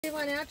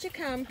Everyone, out you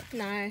come.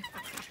 No,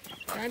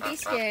 don't be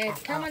scared.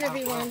 Come on,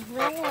 everyone.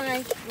 Wrong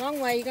way. Wrong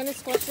way. You're going to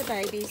squash the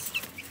babies.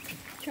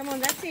 Come on,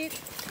 that's it.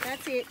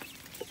 That's it.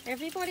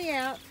 Everybody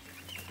out.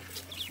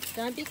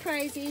 Don't be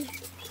crazy.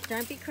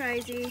 Don't be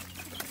crazy.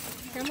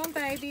 Come on,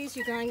 babies.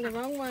 You're going the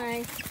wrong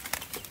way.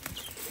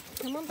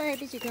 Come on,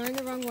 babies. You're going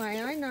the wrong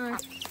way. I know.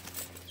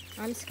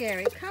 I'm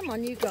scary. Come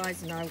on, you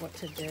guys know what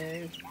to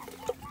do.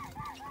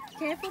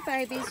 Careful,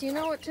 babies. You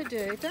know what to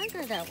do. Don't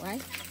go that way.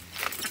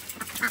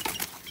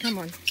 Come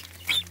on.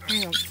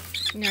 Hang on.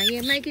 No,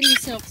 you're making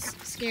yourself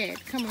scared.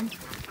 Come on.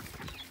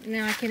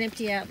 Now I can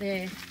empty out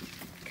there.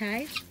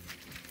 Okay?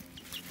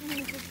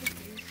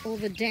 All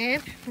the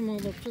damp from all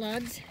the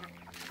floods.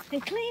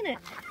 And clean it.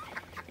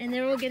 And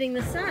they're all getting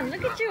the sun.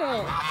 Look at you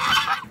all.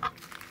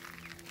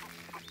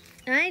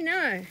 I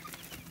know.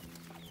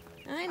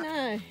 I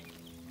know.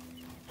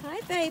 Hi,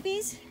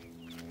 babies.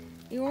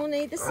 You all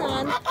need the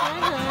sun.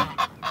 I know.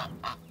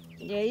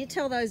 Yeah, you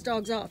tell those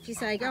dogs off. You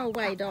say, go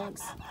away,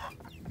 dogs.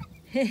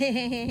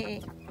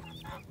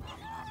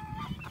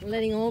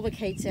 Letting all the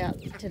keets out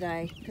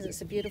today because it's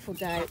a beautiful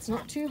day. It's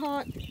not too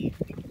hot.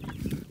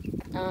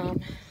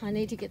 I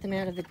need to get them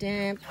out of the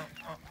damp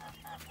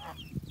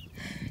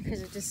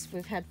because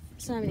we've had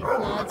so many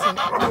floods and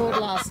it poured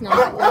last night.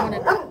 I want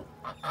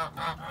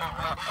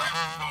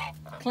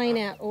to clean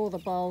out all the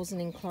bowls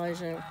and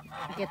enclosure,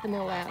 get them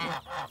all out and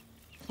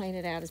clean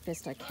it out as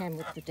best I can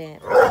with the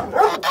damp.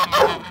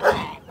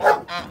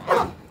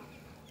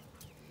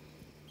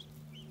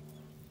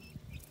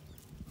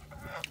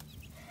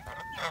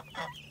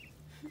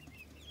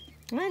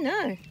 I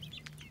know.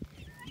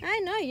 I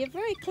know, you're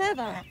very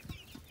clever.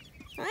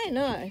 I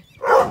know.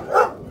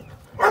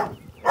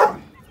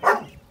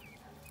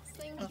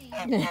 Slinky.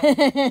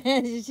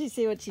 Did you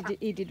see what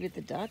he did with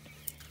the duck?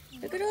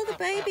 Look at all the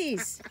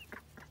babies.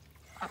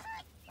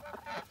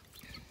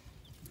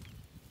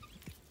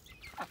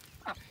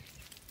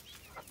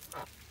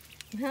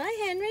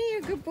 Hi, Henry.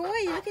 You're a good boy.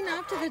 You're looking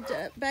after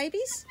the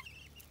babies?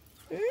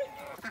 Hmm?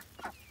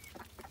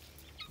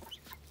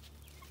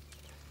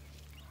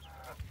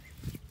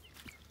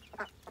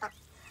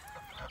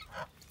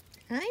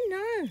 I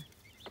know.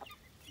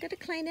 Got to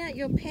clean out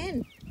your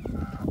pen.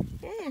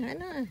 Yeah, I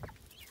know.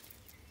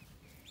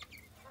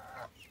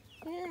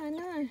 Yeah, I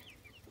know.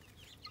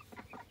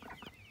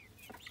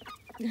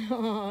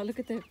 Oh, look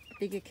at the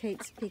bigger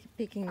keets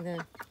picking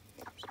the...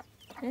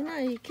 I know,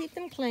 you keep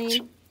them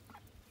clean.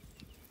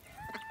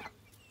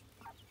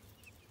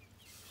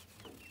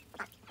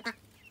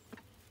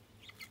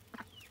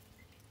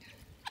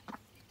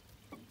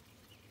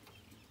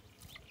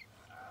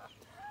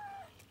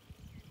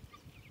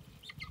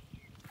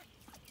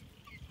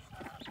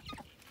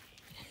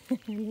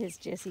 And there's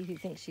Jessie who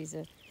thinks she's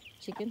a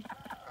chicken.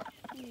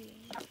 Yeah.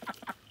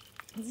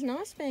 It's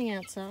nice being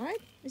outside.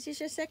 This is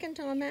your second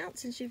time out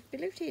since you've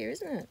lived here,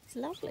 isn't it? It's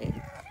lovely.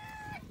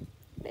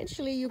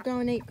 Eventually you'll go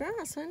and eat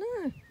grass, I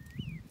know.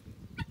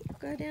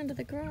 Go down to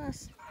the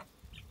grass.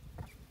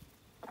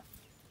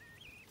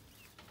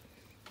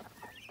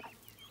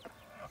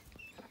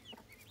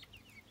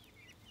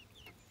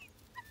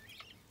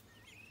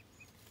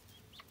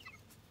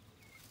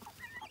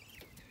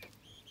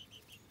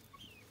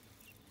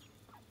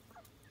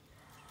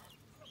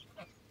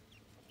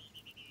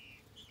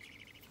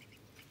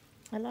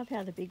 I love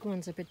how the big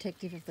ones are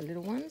protective of the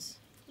little ones.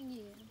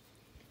 Yeah.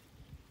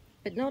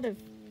 But not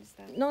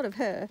of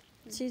her.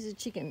 She's a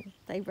chicken.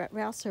 They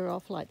rouse her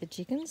off like the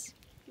chickens.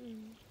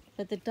 Mm.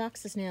 But the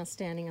ducks is now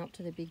standing up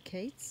to the big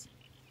keets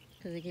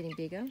because they're getting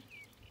bigger.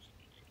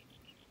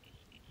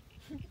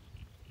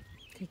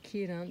 They're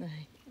cute, aren't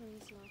they?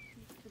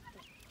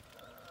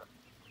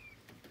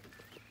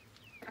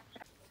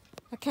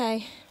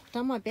 Okay,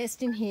 done my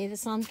best in here. The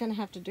sun's going to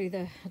have to do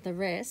the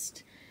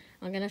rest.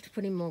 I'm going to have to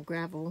put in more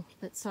gravel.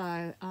 But so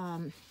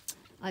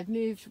I've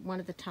moved one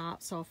of the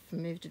tarps off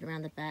and moved it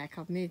around the back.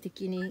 I've moved the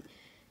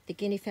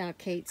guinea fowl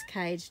keets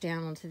cage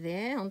down onto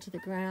there, onto the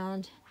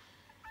ground.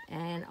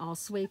 And I'll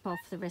sweep off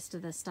the rest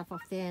of the stuff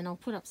off there and I'll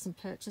put up some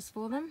perches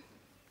for them.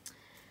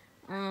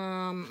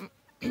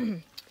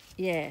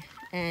 Yeah,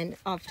 and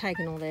I've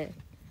taken all their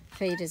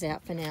feeders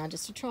out for now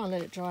just to try and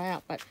let it dry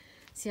out. But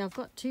see, I've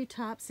got two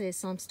tarps there,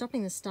 so I'm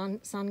stopping the sun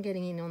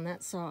getting in on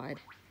that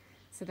side.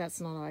 So that's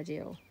not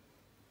ideal.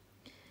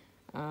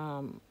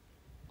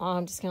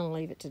 I'm just going to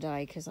leave it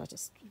today because I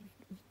just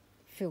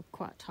feel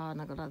quite tired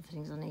and I've got other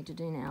things I need to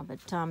do now. But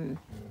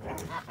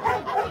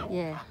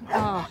yeah.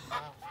 Oh,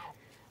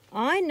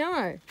 I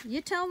know.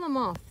 You tell them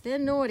off. They're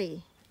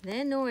naughty.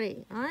 They're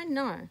naughty. I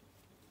know.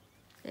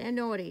 They're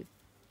naughty.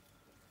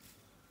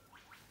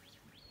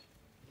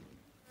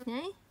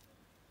 Hey?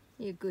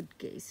 You're good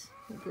geese.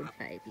 You're good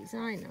babies.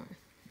 I know.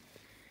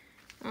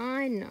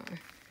 I know.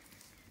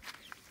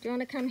 Do you want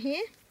to come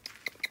here?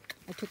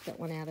 I took that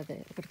one out of there.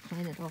 I've got to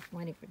clean it off,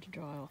 waiting for it to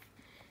dry off.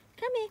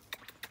 Come here.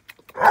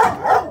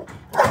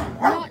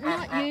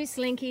 Not you,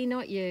 Slinky,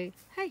 not you.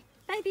 Hey,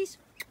 babies.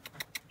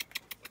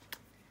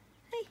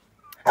 Hey.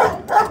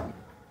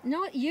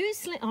 Not you,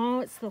 Slinky.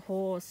 Oh, it's the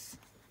horse.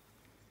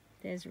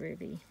 There's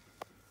Ruby.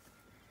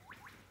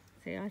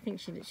 See, I think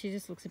she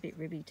just looks a bit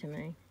ribby to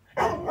me.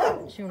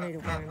 She'll need a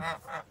worm.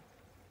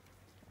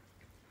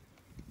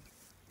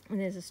 And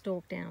there's a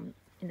stalk down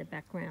in the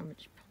background,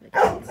 which you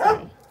probably can't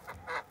see,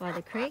 by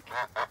the creek.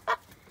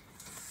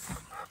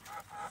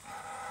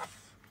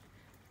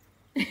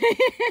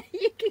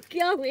 You can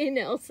go in,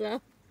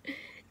 Elsa.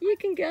 You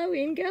can go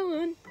in,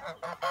 go on.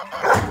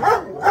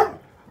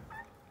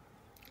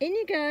 In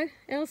you go,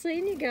 Elsa,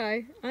 in you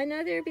go. I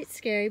know they're a bit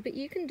scary, but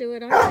you can do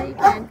it. I know you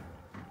can.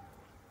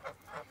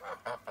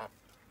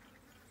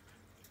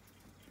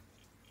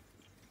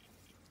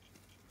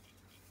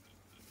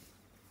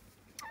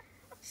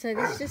 So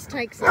this just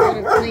takes a lot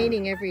of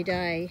cleaning every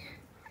day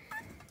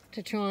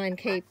to try and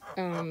keep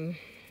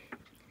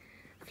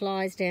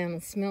flies down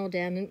and smell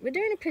down. And we're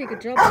doing a pretty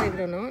good job, believe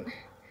it or not.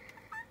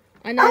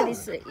 I know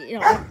this, you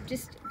know, I'm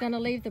just going to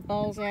leave the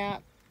bowls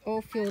out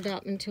all filled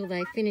up until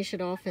they finish it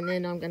off, and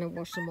then I'm going to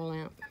wash them all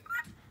out.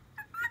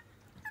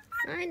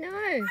 I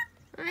know,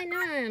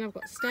 and I've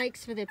got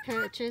stakes for their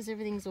perches,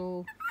 everything's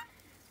all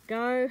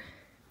go.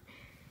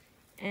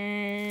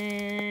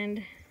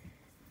 And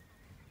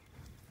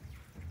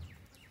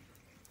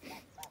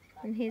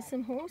here's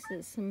some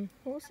horses, and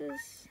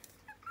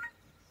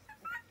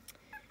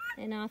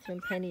Arthur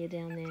and Penny are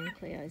down there, and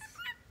Cleo's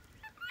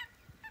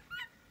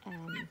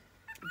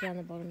down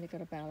the bottom. They've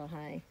got a bale of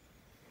hay,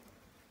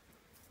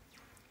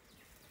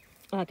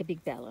 like a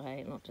big bale of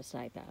hay, not just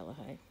a bale of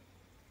hay.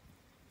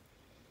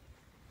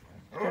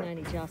 You can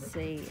only just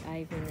see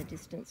Ava in the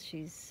distance.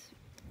 She's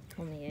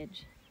on the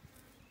edge.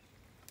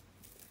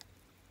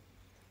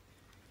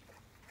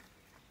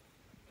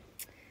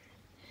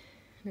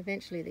 And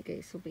eventually the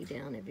geese will be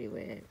down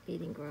everywhere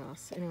eating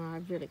grass. Anyway,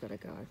 I've really got to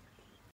go.